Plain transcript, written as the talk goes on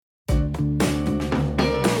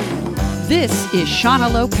This is Shauna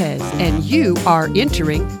Lopez, and you are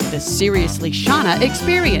entering the Seriously Shauna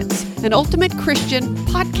Experience, an Ultimate Christian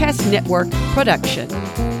Podcast Network production.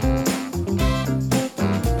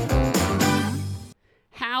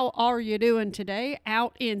 How are you doing today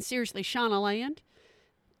out in Seriously Shauna land?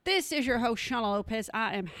 This is your host, Shauna Lopez.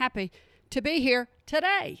 I am happy to be here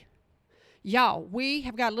today. Y'all, we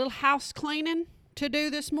have got a little house cleaning to do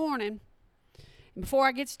this morning. And before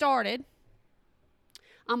I get started,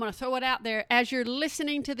 I'm going to throw it out there. As you're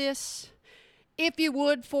listening to this, if you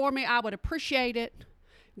would for me, I would appreciate it.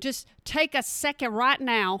 Just take a second right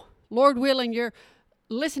now. Lord willing, you're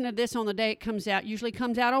listening to this on the day it comes out. Usually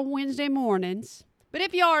comes out on Wednesday mornings. But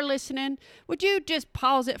if you are listening, would you just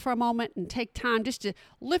pause it for a moment and take time just to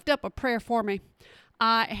lift up a prayer for me?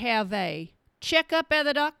 I have a checkup at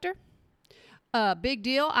the doctor. Big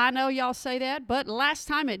deal. I know y'all say that, but last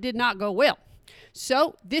time it did not go well.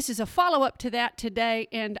 So this is a follow-up to that today,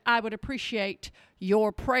 and I would appreciate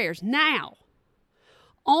your prayers. Now,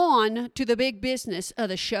 on to the big business of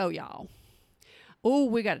the show, y'all. Oh,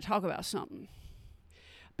 we got to talk about something.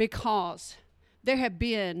 Because there have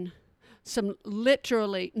been some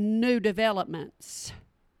literally new developments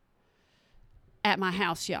at my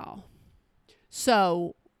house, y'all.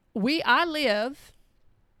 So I live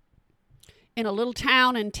in a little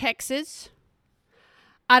town in Texas.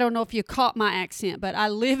 I don't know if you caught my accent, but I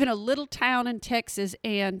live in a little town in Texas,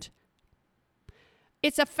 and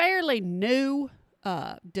it's a fairly new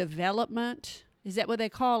development. Is that what they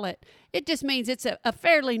call it? It just means it's a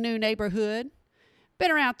fairly new neighborhood. Been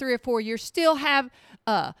around 3 or 4 years. Still have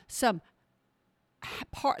some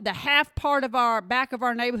part. The half part of our back of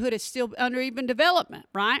our neighborhood is still under even development,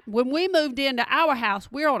 right? When we moved into our house,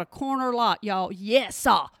 we're on a corner lot, y'all. Yes,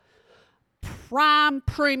 prime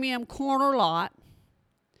premium corner lot.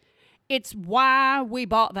 It's why we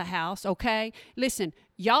bought the house, okay? Listen,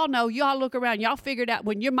 y'all know, y'all look around, y'all figured out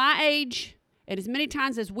when you're my age, and as many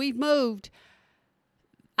times as we've moved,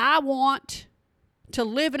 I want to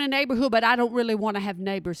live in a neighborhood, but I don't really want to have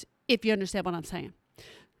neighbors, if you understand what I'm saying.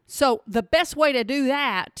 So the best way to do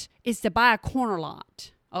that is to buy a corner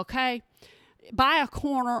lot, okay? Buy a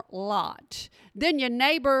corner lot. Then your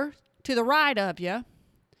neighbor to the right of you,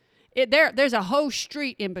 there's a whole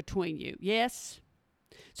street in between you, yes?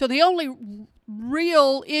 So the only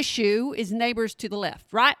real issue is neighbors to the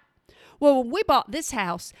left, right? Well, when we bought this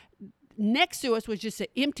house, next to us was just an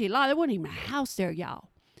empty lot. There wasn't even a house there, y'all.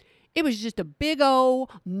 It was just a big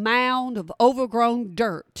old mound of overgrown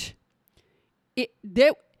dirt. It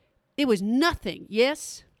was nothing,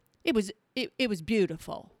 yes? It was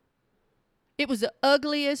beautiful. It was the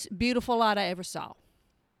ugliest, beautiful lot I ever saw.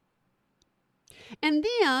 And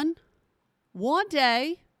then, one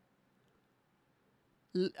day,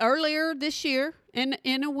 earlier this year, in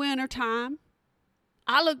the winter time,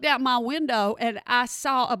 I looked out my window and I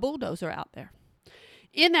saw a bulldozer out there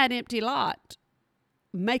in that empty lot,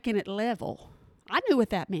 making it level. I knew what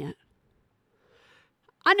that meant.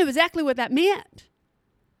 I knew exactly what that meant.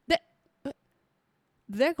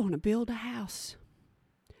 They're going to build a house.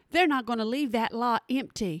 They're not going to leave that lot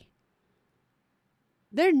empty.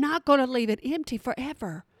 They're not going to leave it empty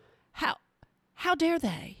forever. How dare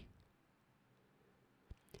they?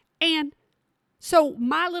 And so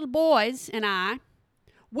my little boys and I,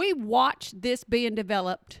 we watched this being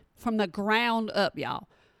developed from the ground up, y'all.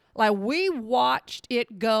 Like, we watched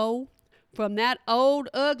it go from that old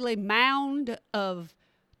ugly mound of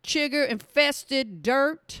chigger-infested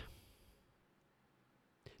dirt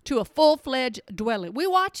to a full-fledged dwelling. We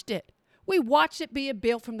watched it. We watched it being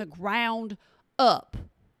built from the ground up.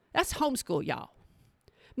 That's homeschool, y'all.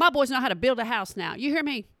 My boys know how to build a house now. You hear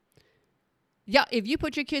me? Yeah, if you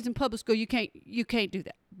put your kids in public school, you can't do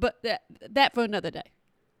that. But that for another day.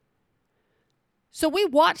 So we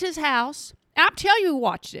watched his house. I'm telling you, we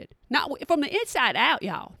watched it. Not from the inside out,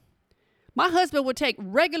 y'all. My husband would take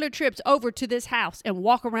regular trips over to this house and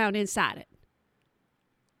walk around inside it.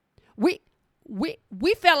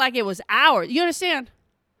 We felt like it was ours. You understand?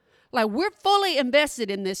 Like, we're fully invested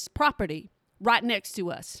in this property right next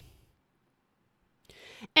to us.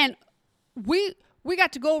 And we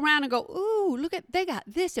got to go around and go, ooh, they got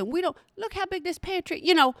this, and look how big this pantry.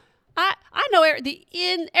 You know, I know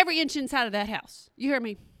every inch inside of that house. You hear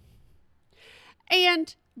me?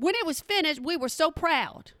 And when it was finished, we were so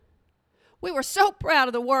proud. We were so proud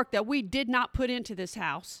of the work that we did not put into this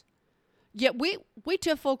house. Yet we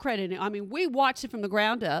took full credit. I mean, we watched it from the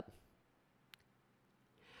ground up.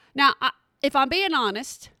 Now, if I'm being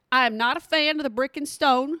honest, I am not a fan of the brick and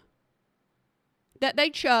stone that they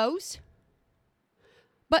chose.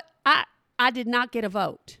 But I did not get a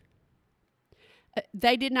vote.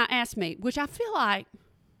 They did not ask me, which I feel like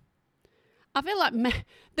I feel like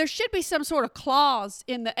there should be some sort of clause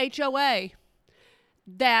in the HOA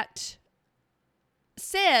that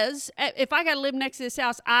says if I got to live next to this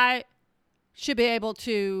house, I should be able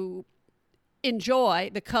to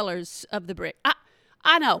enjoy the colors of the brick.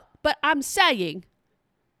 I know, but I'm saying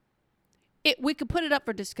we could put it up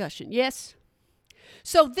for discussion. Yes.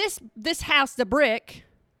 So this house, the brick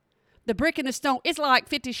and the stone, it's like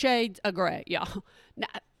 50 Shades of Grey, y'all.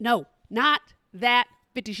 No, not that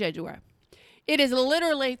 50 Shades of Grey. It is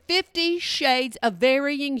literally 50 shades of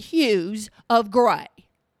varying hues of gray.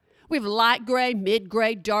 We have light gray,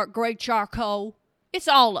 mid-gray, dark gray, charcoal. It's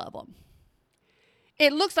all of them.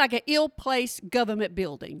 It looks like an ill-placed government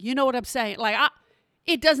building. You know what I'm saying?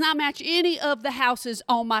 It does not match any of the houses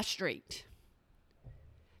on my street.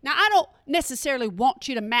 Now, I don't necessarily want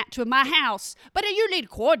you to match with my house, but you need to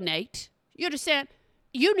coordinate. You understand?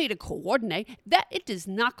 You need to coordinate. It does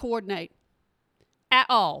not coordinate at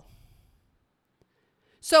all.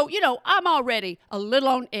 So, I'm already a little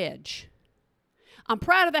on edge. I'm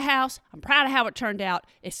proud of the house. I'm proud of how it turned out,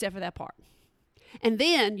 except for that part. And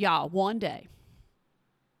then, y'all, one day,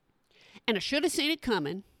 and I should have seen it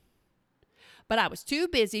coming, but I was too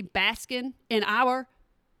busy basking in our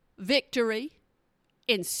victory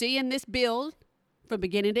and seeing this build from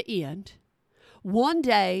beginning to end. One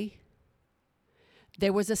day,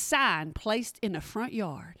 there was a sign placed in the front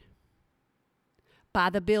yard by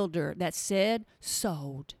the builder that said,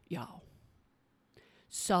 sold, y'all.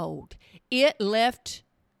 Sold. It left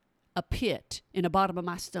a pit in the bottom of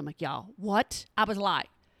my stomach, y'all. What? I was like,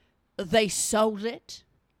 they sold it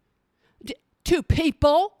to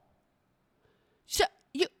people? So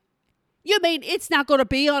you mean it's not going to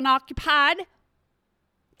be unoccupied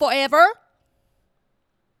forever?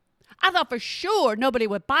 I thought for sure nobody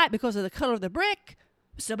would buy it because of the color of the brick.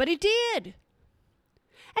 Somebody did.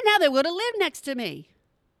 And now they would have lived next to me.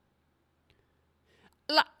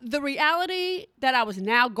 The reality that I was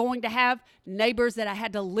now going to have neighbors that I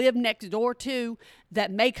had to live next door to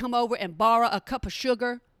that may come over and borrow a cup of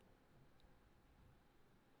sugar,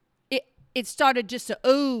 it started just to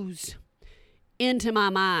ooze into my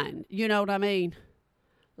mind. You know what I mean?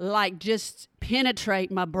 Like just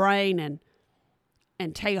penetrate my brain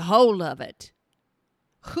and take hold of it.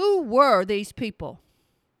 Who were these people?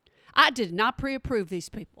 I did not pre-approve these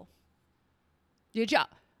people. Did y'all?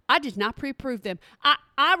 I did not pre-approve them.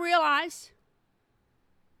 I realize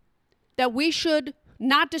that we should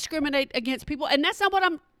not discriminate against people, and that's not what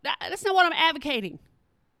I'm advocating.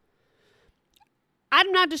 I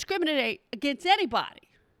do not discriminate against anybody.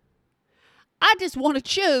 I just want to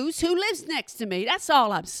choose who lives next to me. That's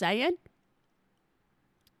all I'm saying.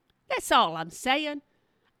 That's all I'm saying.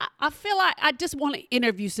 I feel like I just want to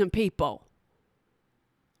interview some people.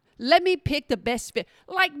 Let me pick the best fit.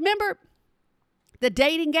 Like, remember the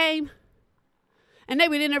dating game? And they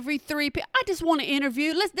would interview 3 people. I just want to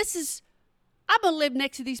interview. I'm going to live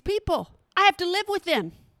next to these people. I have to live with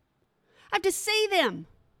them. I have to see them.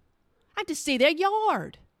 I have to see their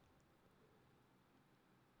yard.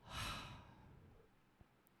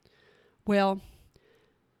 Well,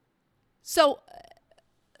 so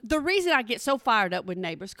the reason I get so fired up with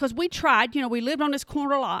neighbors, because we tried, we lived on this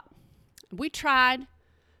corner lot. We tried,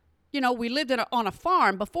 we lived on a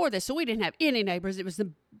farm before this, so we didn't have any neighbors. It was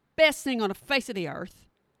the best thing on the face of the earth.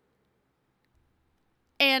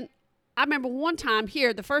 And I remember one time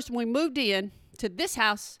here, the first when we moved in to this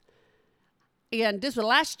house, and this was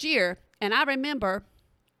last year, and I remember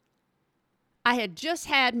I had just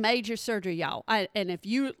had major surgery, y'all. And if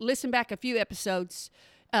you listen back a few episodes,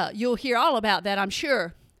 you'll hear all about that. I'm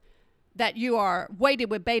sure that you are waiting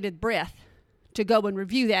with bated breath to go and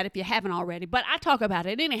review that if you haven't already. But I talk about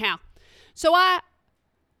it anyhow. So I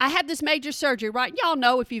had this major surgery, right? Y'all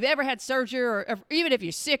know if you've ever had surgery or even if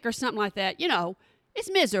you're sick or something like that,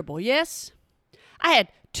 it's miserable, yes? I had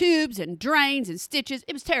tubes and drains and stitches.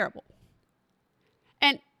 It was terrible.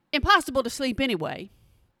 And impossible to sleep anyway.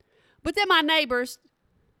 But then my neighbors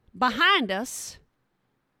behind us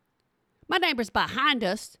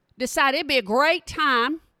decided it'd be a great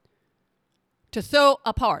time to throw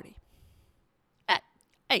a party.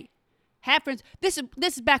 Hey, have friends. This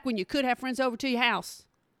is back when you could have friends over to your house.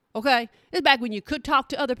 Okay? This is back when you could talk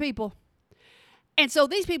to other people. And so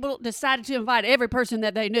these people decided to invite every person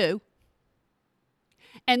that they knew.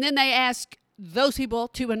 And then they asked those people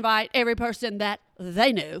to invite every person that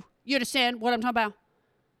they knew. You understand what I'm talking about?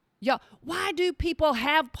 Yeah. Why do people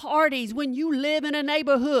have parties when you live in a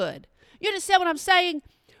neighborhood? You understand what I'm saying?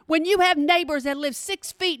 When you have neighbors that live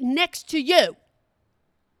 6 feet next to you,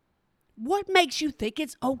 what makes you think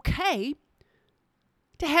it's okay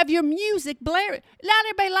to have your music blaring? Not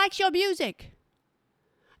everybody likes your music.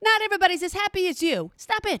 Not everybody's as happy as you.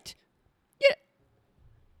 Stop it. Yeah.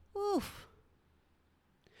 Oof.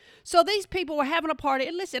 So these people were having a party.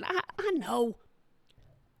 And listen, I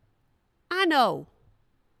know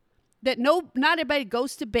that not everybody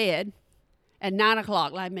goes to bed at 9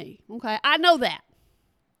 o'clock like me. Okay, I know that.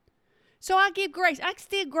 So I give grace. I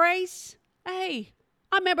extend grace. Hey,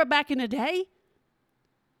 I remember back in the day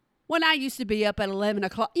when I used to be up at 11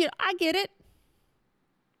 o'clock. I get it.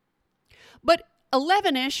 But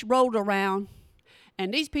 11-ish rolled around,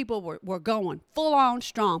 and these people were going full on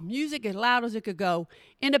strong. Music as loud as it could go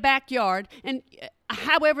in the backyard. And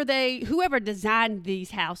whoever designed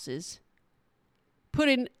these houses, put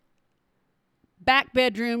in back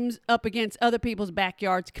bedrooms up against other people's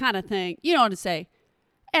backyards kind of thing. You know what I'm saying?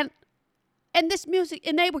 And this music,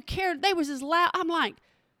 and they was as loud. I'm like,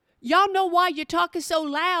 y'all know why you're talking so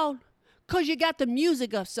loud? Because you got the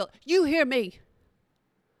music up. So you hear me.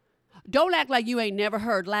 Don't act like you ain't never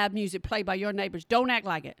heard loud music played by your neighbors. Don't act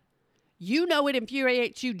like it. You know it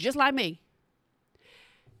infuriates you just like me.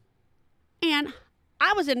 And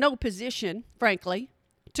I was in no position, frankly,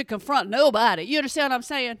 to confront nobody. You understand what I'm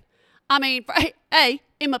saying? I mean, A,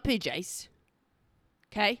 in my PJs.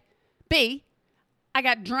 Okay? B, I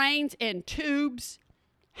got drains and tubes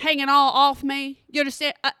hanging all off me. You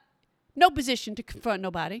understand? No position to confront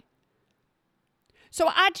nobody. So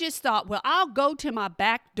I just thought, well, I'll go to my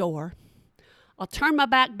back door. I'll turn my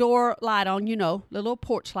back door light on, the little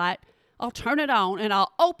porch light. I'll turn it on and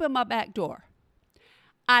I'll open my back door.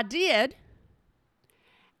 I did.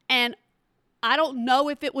 And I don't know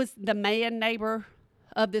if it was the man neighbor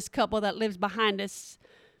of this couple that lives behind us,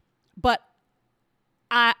 but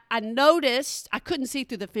I noticed, I couldn't see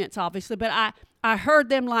through the fence, obviously, but I heard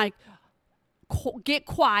them like get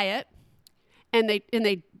quiet, and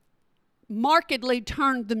they markedly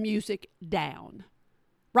turned the music down.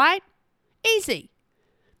 Right? Easy.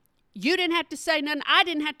 You didn't have to say nothing. I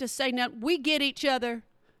didn't have to say nothing. We get each other.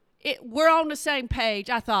 We're on the same page.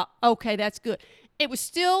 I thought, okay, that's good. It was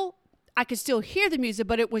still, I could still hear the music,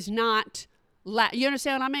 but it was not loud. You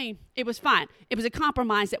understand what I mean? It was fine. It was a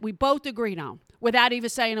compromise that we both agreed on without even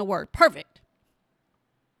saying a word. Perfect.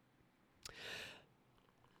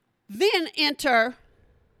 Then enter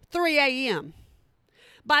 3 a.m.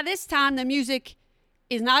 By this time, the music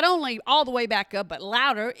is not only all the way back up, but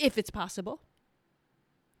louder if it's possible.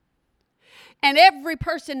 And every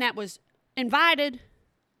person that was invited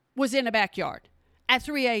was in the backyard at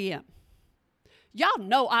 3 a.m. Y'all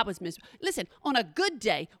know I was miserable. Listen, on a good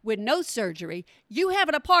day with no surgery, you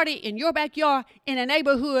having a party in your backyard in a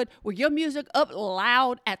neighborhood with your music up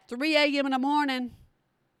loud at 3 a.m. in the morning,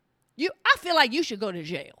 I feel like you should go to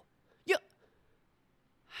jail.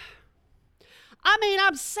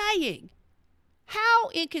 I'm saying, how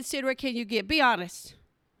inconsiderate can you get? Be honest.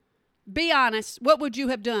 Be honest. What would you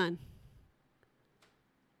have done?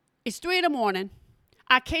 It's 3 in the morning.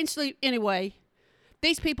 I can't sleep anyway.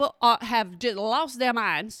 These people have just lost their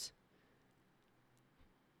minds.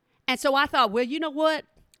 And so I thought, well, you know what?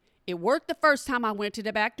 It worked the first time I went to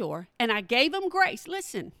the back door, and I gave them grace.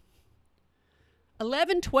 Listen,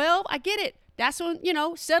 11, 12, I get it. That's when,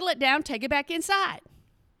 settle it down, take it back inside.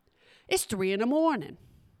 It's 3 in the morning.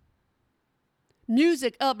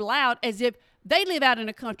 Music up loud as if they live out in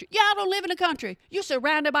the country. Yeah, I don't live in the country. You're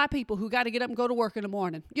surrounded by people who got to get up and go to work in the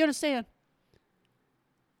morning. You understand?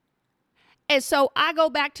 And so I go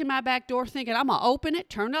back to my back door thinking, I'm going to open it,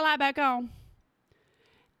 turn the light back on,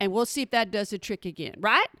 and we'll see if that does the trick again,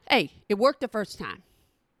 right? Hey, it worked the first time.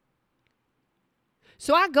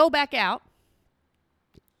 So I go back out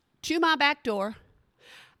to my back door.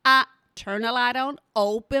 I turn the light on,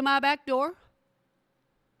 open my back door,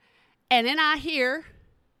 and then I hear,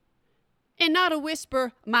 and not a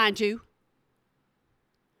whisper, mind you,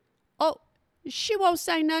 oh, she won't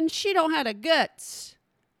say nothing. She don't have the guts.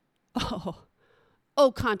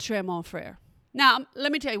 Oh, contraire, mon frère. Now,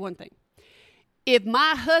 let me tell you one thing. If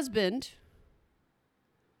my husband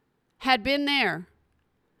had been there,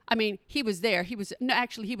 he was there. He was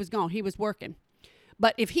gone. He was working.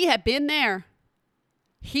 But if he had been there,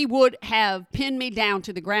 he would have pinned me down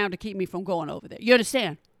to the ground to keep me from going over there. You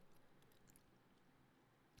understand?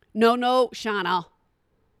 No, Shauna.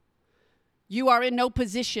 You are in no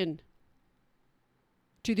position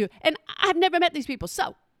to do. And I've never met these people.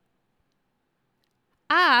 So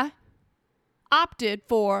I opted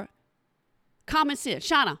for common sense.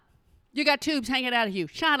 Shauna, you got tubes hanging out of you.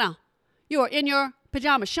 Shauna, you are in your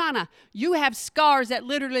pajamas. Shauna, you have scars that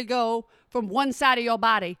literally go from one side of your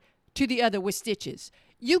body to the other with stitches.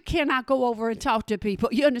 You cannot go over and talk to people.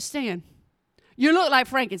 You understand? You look like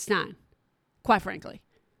Frankenstein, quite frankly.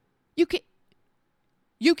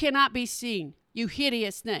 You cannot be seen You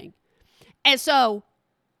hideous thing. And so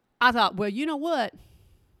I thought, well, you know what?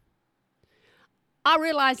 I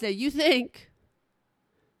realize that you think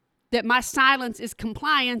that my silence is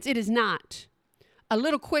compliance. It is not. A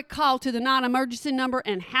little quick call to the non-emergency number,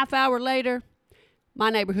 and half hour later, my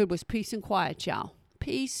neighborhood was peace and quiet, y'all.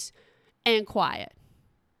 Peace and quiet.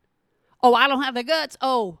 Oh, I don't have the guts.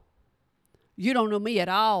 Oh, you don't know me at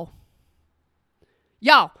all.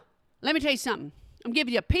 Y'all, let me tell you something. I'm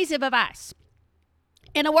giving you a piece of advice.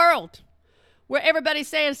 In a world where everybody's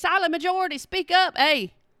saying silent majority, speak up.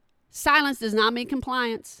 Hey, silence does not mean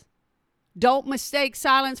compliance. Don't mistake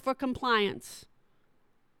silence for compliance.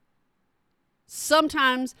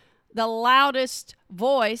 Sometimes the loudest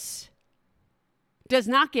voice does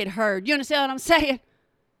not get heard. You understand what I'm saying?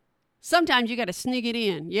 Sometimes you got to sneak it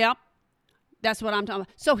in. Yep. That's what I'm talking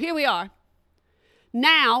about. So here we are.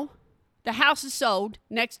 Now, the house is sold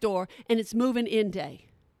next door, and it's moving in day.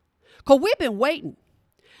 Because we've been waiting.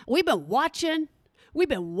 We've been watching. We've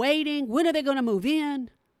been waiting. When are they going to move in?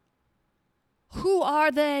 Who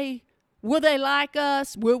are they? Will they like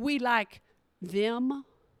us? Will we like them?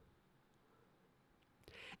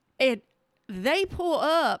 And they pull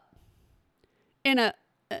up in a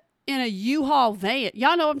U-Haul van.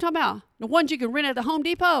 Y'all know what I'm talking about? The ones you can rent at the Home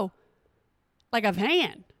Depot. Like a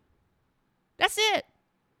van. That's it.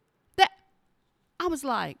 I was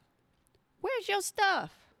like, where's your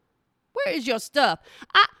stuff? Where is your stuff?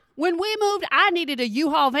 When we moved, I needed a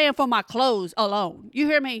U-Haul van for my clothes alone. You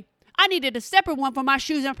hear me? I needed a separate one for my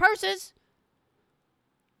shoes and purses.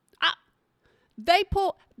 They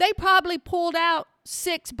probably pulled out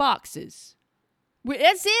 6 boxes.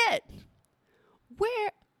 That's it.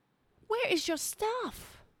 Where is your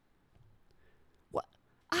stuff? What?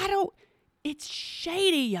 It's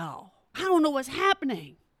shady, y'all. I don't know what's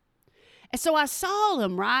happening. And so I saw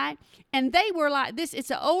them, right? And they were like this. It's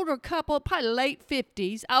an older couple, probably late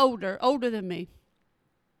 50s, older than me.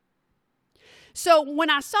 So when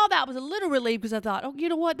I saw that, I was a little relieved because I thought, oh, you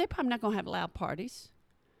know what? They're probably not going to have loud parties.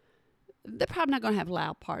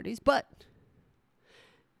 But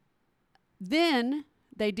then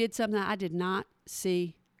they did something that I did not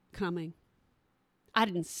see coming. I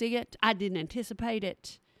didn't see it. I didn't anticipate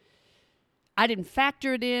it. I didn't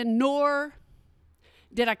factor it in, nor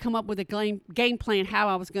did I come up with a game plan how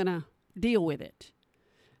I was going to deal with it.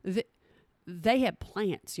 They had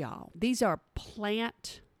plants, y'all. These are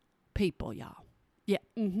plant people, y'all. Yeah.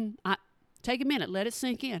 Take a minute. Let it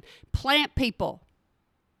sink in. Plant people.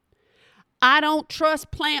 I don't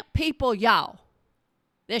trust plant people, y'all.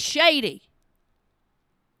 They're shady.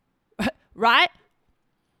 Right?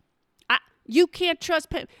 You can't trust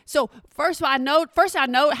people. So first I know.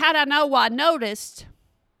 How did I know? Well, I noticed.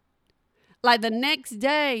 Like the next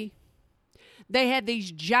day, they had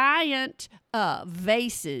these giant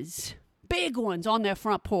vases, big ones on their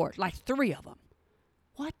front porch, like 3 of them.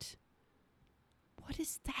 What? What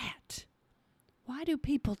is that? Why do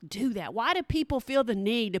people do that? Why do people feel the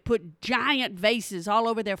need to put giant vases all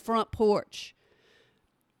over their front porch?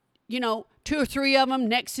 2 or 3 of them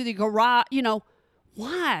next to the garage.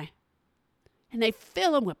 Why? And they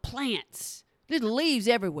fill them with plants. There's leaves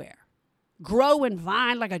everywhere. Grow and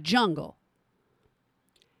vine like a jungle.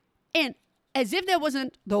 And as if that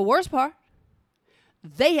wasn't the worst part,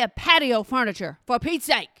 they have patio furniture, for Pete's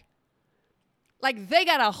sake. Like they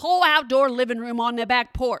got a whole outdoor living room on their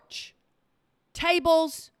back porch.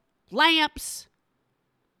 Tables, lamps.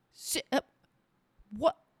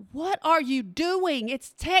 What are you doing?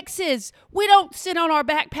 It's Texas. We don't sit on our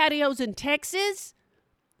back patios in Texas.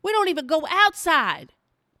 We don't even go outside.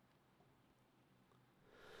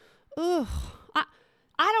 Ugh.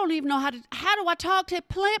 I don't even know how do I talk to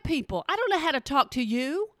plant people? I don't know how to talk to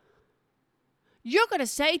you. You're going to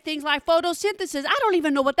say things like photosynthesis. I don't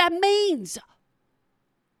even know what that means.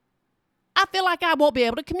 I feel like I won't be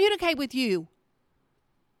able to communicate with you.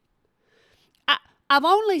 I've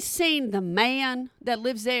only seen the man that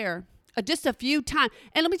lives there just a few times.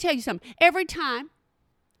 And let me tell you something. Every time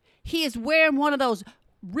he is wearing one of those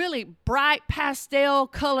really bright pastel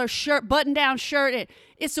color shirt, button-down shirt.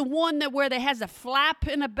 It's the one where there has a flap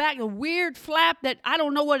in the back, a weird flap that I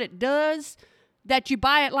don't know what it does, that you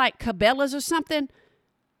buy at like Cabela's or something.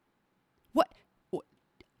 What?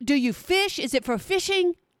 Do you fish? Is it for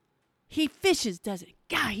fishing? He fishes, doesn't he?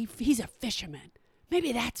 God, he's a fisherman.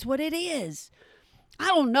 Maybe that's what it is. I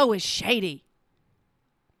don't know. It's shady.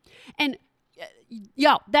 And,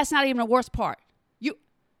 y'all, that's not even the worst part.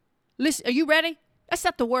 Listen, are you ready? That's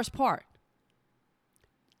not the worst part.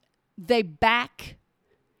 They back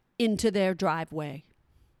into their driveway.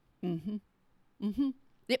 They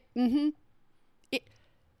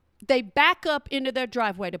back up into their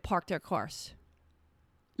driveway to park their cars.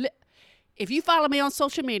 If you follow me on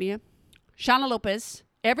social media, Shauna Lopez,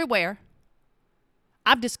 everywhere,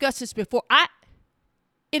 I've discussed this before.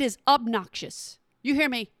 It is obnoxious. You hear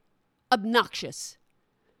me? Obnoxious.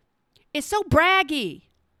 It's so braggy.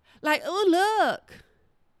 Like, oh, look.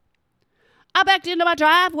 I backed into my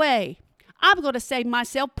driveway. I'm going to save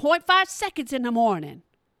myself 0.5 seconds in the morning.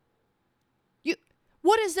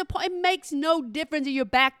 What is the point? It makes no difference if you're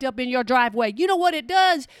backed up in your driveway. You know what it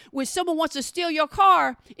does? When someone wants to steal your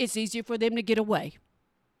car, it's easier for them to get away.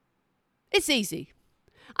 It's easy.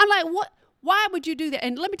 I'm like, what? Why would you do that?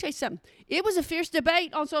 And let me tell you something. It was a fierce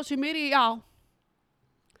debate on social media, y'all.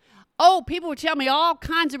 Oh, people would tell me all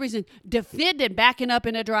kinds of reasons. Defending backing up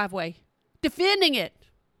in a driveway. Defending it.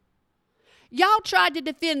 Y'all tried to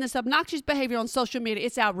defend this obnoxious behavior on social media.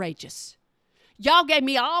 It's outrageous. Y'all gave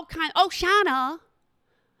me all kinds. Oh, Shauna,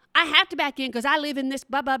 I have to back in because I live in this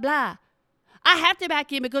blah, blah, blah. I have to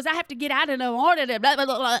back in because I have to get out in the morning. Blah, blah, blah,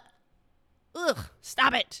 blah. Ugh,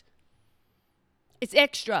 stop it. It's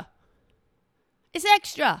extra. It's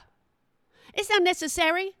extra. It's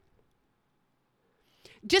unnecessary.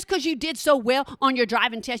 Just because you did so well on your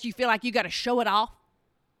driving test, you feel like you got to show it off.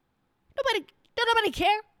 Don't nobody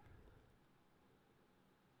care.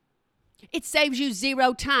 It saves you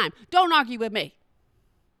zero time. Don't argue with me.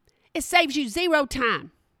 It saves you zero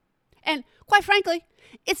time. And quite frankly,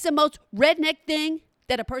 it's the most redneck thing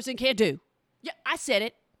that a person can do. Yeah, I said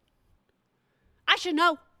it. I should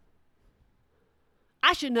know.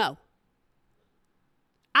 I should know.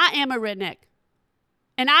 I am a redneck.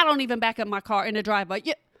 And I don't even back up my car in the driveway.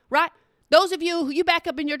 Yeah, right? Those of you who you back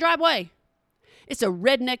up in your driveway, it's a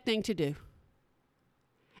redneck thing to do.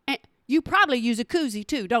 And you probably use a koozie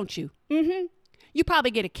too, don't you? Mm-hmm. You probably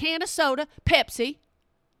get a can of soda, Pepsi,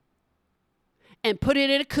 and put it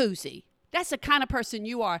in a koozie. That's the kind of person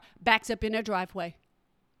you are, backs up in their driveway.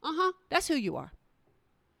 That's who you are.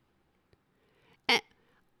 And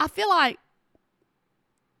I feel like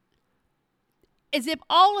as if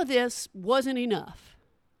all of this wasn't enough.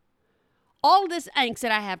 All of this angst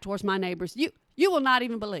that I have towards my neighbors, you will not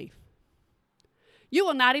even believe. You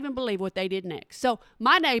will not even believe what they did next. So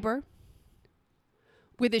my neighbor,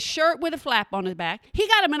 with his shirt with a flap on his back, he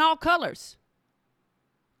got them in all colors.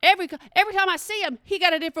 Every time I see him, he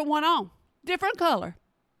got a different one on. Different color.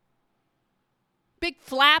 Big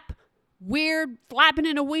flap, weird, flapping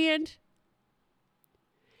in the wind.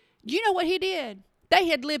 You know what he did? They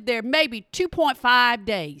had lived there maybe 2.5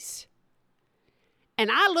 days. And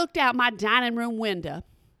I looked out my dining room window,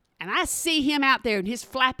 and I see him out there in his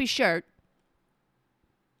flappy shirt,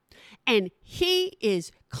 and he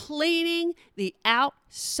is cleaning the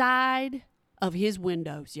outside of his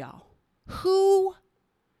windows, y'all. Who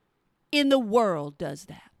in the world does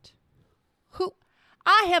that? Who?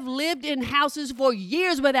 I have lived in houses for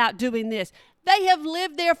years without doing this. They have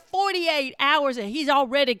lived there 48 hours and he's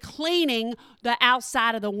already cleaning the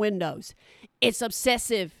outside of the windows. It's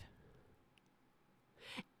obsessive.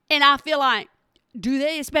 And I feel like, do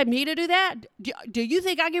they expect me to do that? Do you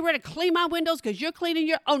think I get ready to clean my windows because you're cleaning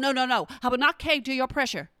your... Oh, no. I will not cave to your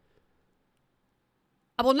pressure.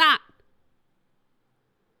 I will not.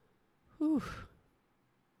 Whew.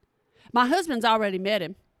 My husband's already met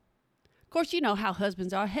him. Of course, you know how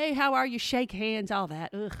husbands are. Hey, how are you? Shake hands, all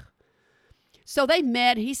that. Ugh. So they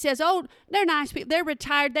met. He says, oh, they're nice people. They're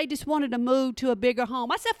retired. They just wanted to move to a bigger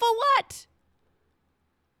home. I said, for what?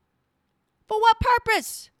 For what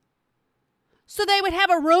purpose? So they would have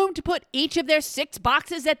a room to put each of their 6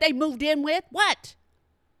 boxes that they moved in with? What?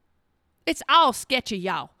 It's all sketchy,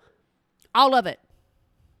 y'all. All of it.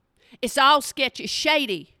 It's all sketchy,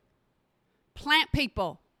 shady. Plant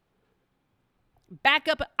people. Back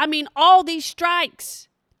up. I mean, all these strikes.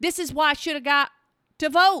 This is why I should have got to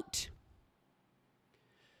vote.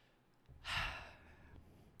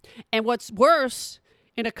 And what's worse,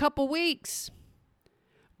 in a couple weeks,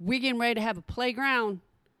 we're getting ready to have a playground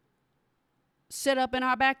set up in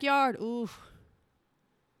our backyard. Oof.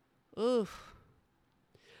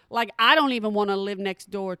 Like, I don't even want to live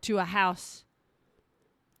next door to a house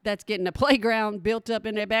that's getting a playground built up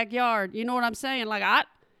in their backyard. You know what I'm saying? Like,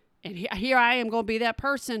 here I am going to be that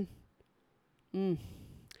person.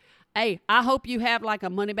 Hey, I hope you have like a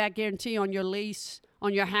money back guarantee on your lease,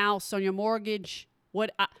 on your house, on your mortgage.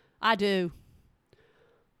 What I do.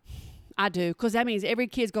 Because that means every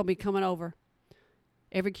kid's going to be coming over.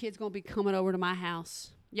 Every kid's going to be coming over to my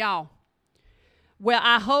house. Y'all. Well,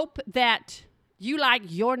 I hope that you like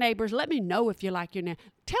your neighbors. Let me know if you like your neighbors.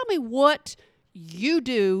 Tell me what you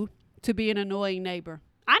do to be an annoying neighbor.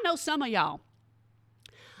 I know some of y'all.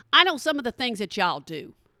 I know some of the things that y'all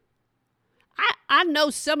do. I know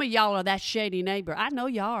some of y'all are that shady neighbor. I know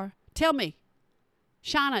y'all are. Tell me.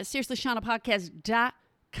 Shauna at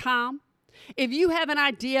SeriouslyShaunaPodcast.com. If you have an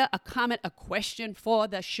idea, a comment, a question for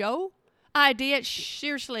the show, idea at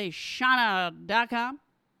SeriouslyShauna.com.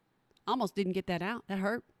 Almost didn't get that out. That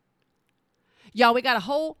hurt. Y'all, we got a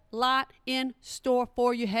whole lot in store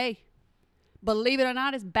for you. Hey, believe it or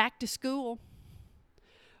not, it's back to school.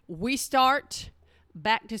 We start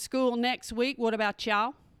back to school next week. What about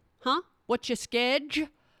y'all? Huh? What's your schedule?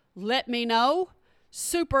 Let me know.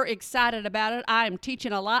 Super excited about it. I am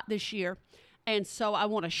teaching a lot this year, and so I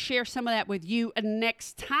want to share some of that with you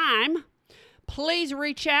next time. Please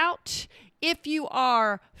reach out if you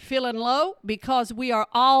are feeling low, because we are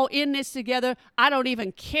all in this together. I don't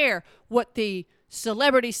even care what the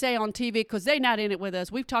celebrities say on TV, because they're not in it with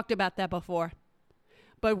us. We've talked about that before.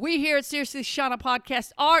 But we here at Seriously Shauna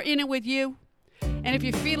Podcast are in it with you. And if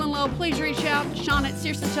you're feeling low, please reach out. Shauna at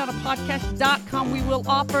SeriouslyShaunaPodcast.com. We will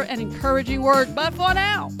offer an encouraging word. But for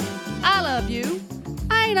now, I love you.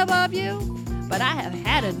 I ain't above you, but I have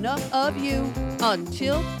had enough of you.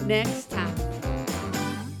 Until next time.